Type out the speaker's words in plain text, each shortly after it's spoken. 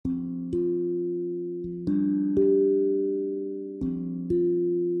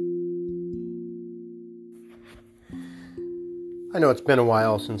I know it's been a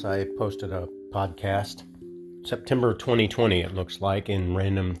while since I posted a podcast. September 2020, it looks like, in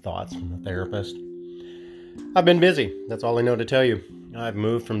Random Thoughts from a Therapist. I've been busy. That's all I know to tell you. I've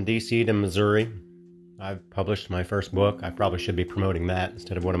moved from D.C. to Missouri. I've published my first book. I probably should be promoting that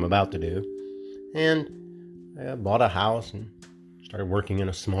instead of what I'm about to do. And I bought a house and started working in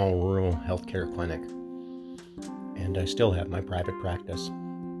a small rural healthcare clinic. And I still have my private practice.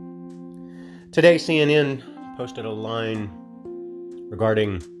 Today, CNN posted a line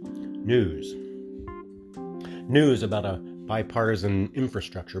regarding news about a bipartisan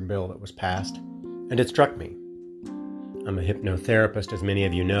infrastructure bill that was passed, and it struck me. I'm a hypnotherapist, as many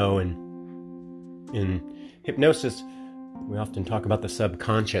of you know, and in hypnosis, we often talk about the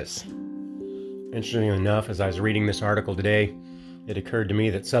subconscious. Interestingly enough, as I was reading this article today, it occurred to me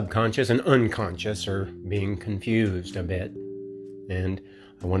that subconscious and unconscious are being confused a bit, and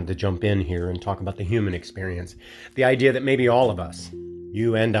I wanted to jump in here and talk about the human experience. The idea that maybe all of us,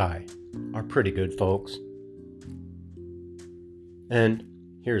 you and I, are pretty good folks. And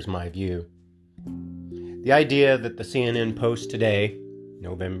here's my view. The idea that the CNN post today,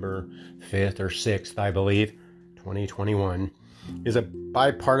 November 5th or 6th, I believe, 2021, is a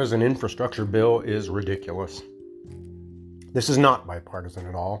bipartisan infrastructure bill is ridiculous. This is not bipartisan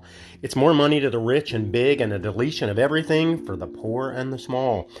at all. It's more money to the rich and big and a deletion of everything for the poor and the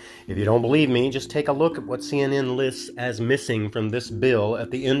small. If you don't believe me, just take a look at what CNN lists as missing from this bill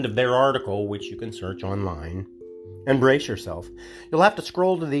at the end of their article, which you can search online. And brace yourself. You'll have to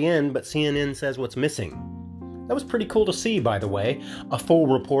scroll to the end, but CNN says what's missing. That was pretty cool to see, by the way. A full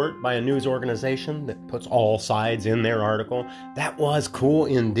report by a news organization that puts all sides in their article. That was cool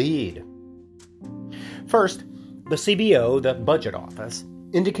indeed. First, the CBO, the budget office,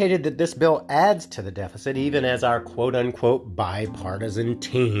 indicated that this bill adds to the deficit even as our quote-unquote bipartisan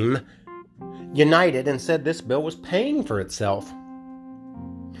team united and said this bill was paying for itself.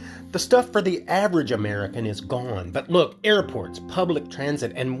 The stuff for the average American is gone, but look, airports, public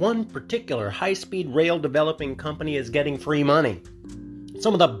transit, and one particular high-speed rail developing company is getting free money.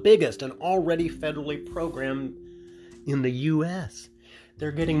 Some of the biggest and already federally programmed in the U.S.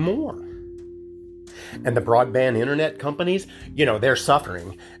 They're getting more. And the broadband internet companies, they're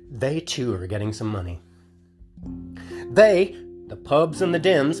suffering. They too are getting some money. They, the pubs and the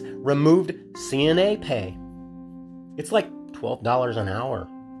dens, removed CNA pay. It's like $12 an hour.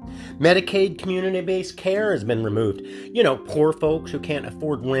 Medicaid community-based care has been removed. Poor folks who can't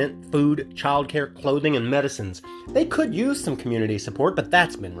afford rent, food, childcare, clothing, and medicines. They could use some community support, but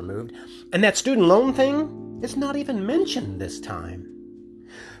that's been removed. And that student loan thing is not even mentioned this time.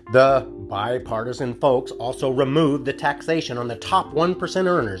 The bipartisan folks also removed the taxation on the top 1%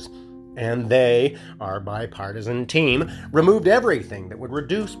 earners. And they, our bipartisan team, removed everything that would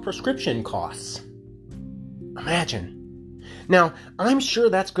reduce prescription costs. Imagine. Now, I'm sure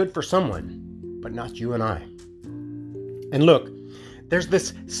that's good for someone, but not you and I. And look, there's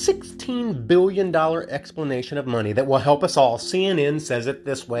this $16 billion explanation of money that will help us all. CNN says it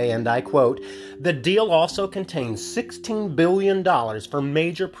this way, and I quote, "The deal also contains $16 billion for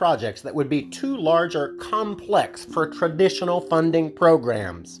major projects that would be too large or complex for traditional funding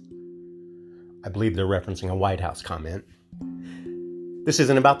programs." I believe they're referencing a White House comment. This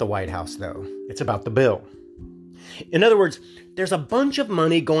isn't about the White House, though. It's about the bill. In other words, there's a bunch of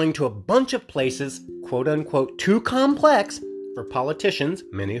money going to a bunch of places, quote-unquote, too complex for politicians,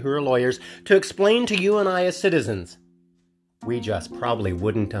 many who are lawyers, to explain to you and I as citizens. We just probably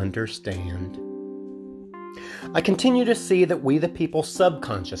wouldn't understand. I continue to see that we the people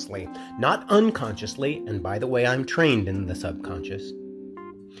subconsciously, not unconsciously, and by the way, I'm trained in the subconscious,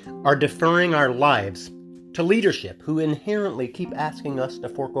 are deferring our lives to leadership who inherently keep asking us to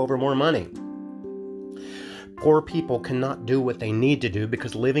fork over more money. Poor people cannot do what they need to do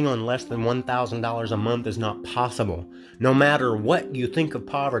because living on less than $1,000 a month is not possible. No matter what you think of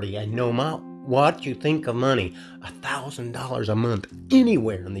poverty and no matter what you think of money, $1,000 a month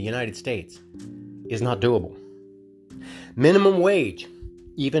anywhere in the United States is not doable. Minimum wage,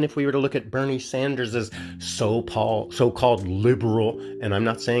 even if we were to look at Bernie Sanders' so-called liberal, and I'm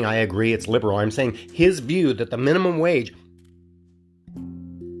not saying I agree it's liberal, I'm saying his view that the minimum wage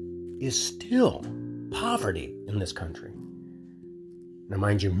is still poverty in this country. Now,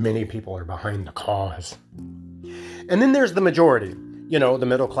 mind you, many people are behind the cause. And then there's the majority, the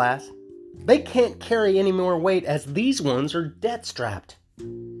middle class. They can't carry any more weight as these ones are debt-strapped.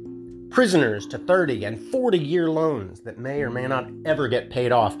 Prisoners to 30 and 40-year loans that may or may not ever get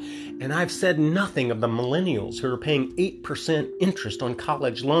paid off. And I've said nothing of the millennials who are paying 8% interest on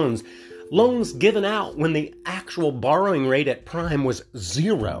college loans. Loans given out when the actual borrowing rate at prime was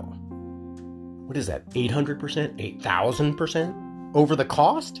 0. what is that, 800%, 8,000% over the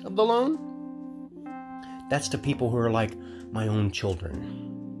cost of the loan? That's to people who are like my own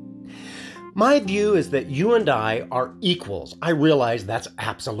children. My view is that you and I are equals. I realize that's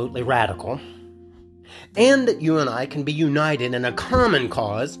absolutely radical. And that you and I can be united in a common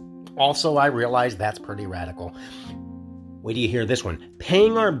cause. Also, I realize that's pretty radical. Wait till you hear this one.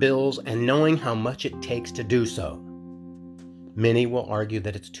 Paying our bills and knowing how much it takes to do so. Many will argue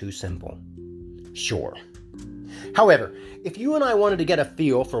that it's too simple. Sure. However, if you and I wanted to get a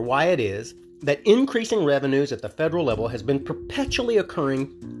feel for why it is that increasing revenues at the federal level has been perpetually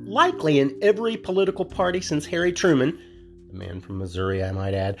occurring, likely in every political party since Harry Truman, the man from Missouri I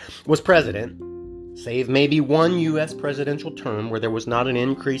might add, was president, save maybe one U.S. presidential term where there was not an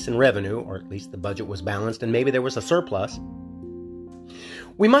increase in revenue, or at least the budget was balanced and maybe there was a surplus,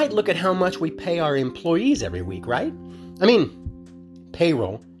 we might look at how much we pay our employees every week, right? I mean,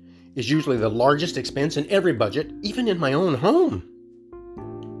 payroll is usually the largest expense in every budget, even in my own home.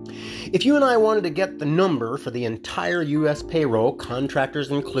 If you and I wanted to get the number for the entire U.S. payroll, contractors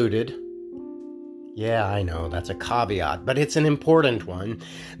included, yeah, I know, that's a caveat, but it's an important one.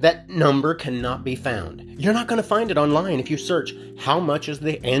 That number cannot be found. You're not going to find it online if you search, how much is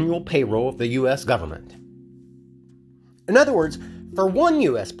the annual payroll of the U.S. government? In other words, for one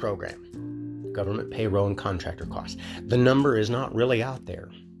U.S. program, government payroll and contractor costs, the number is not really out there.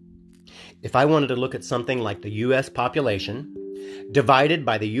 If I wanted to look at something like the U.S. population, divided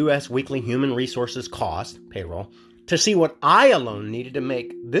by the U.S. weekly human resources cost, payroll, to see what I alone needed to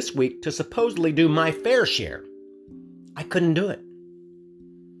make this week to supposedly do my fair share, I couldn't do it.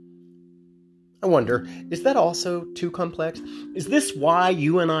 I wonder, is that also too complex? Is this why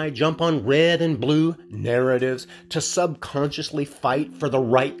you and I jump on red and blue narratives to subconsciously fight for the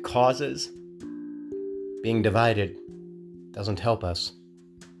right causes? Being divided doesn't help us.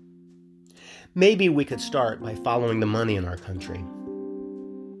 Maybe we could start by following the money in our country.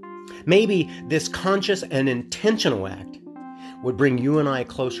 Maybe this conscious and intentional act would bring you and I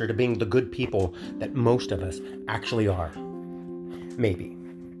closer to being the good people that most of us actually are. Maybe.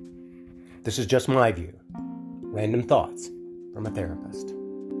 This is just my view. Random thoughts from a therapist.